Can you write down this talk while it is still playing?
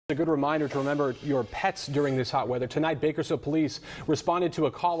A good reminder to remember your pets during this hot weather. Tonight, Bakersfield police responded to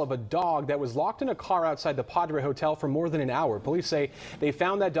a call of a dog that was locked in a car outside the Padre Hotel for more than an hour. Police say they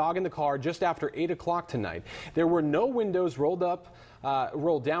found that dog in the car just after 8 o'clock tonight. There were no windows rolled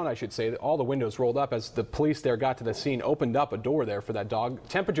down, I should say. All the windows rolled up as the police there got to the scene, opened up a door there for that dog.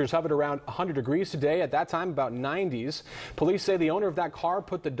 Temperatures hovered around 100 degrees today. At that time, about 90s. Police say the owner of that car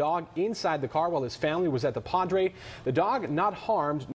put the dog inside the car while his family was at the Padre. The dog not harmed.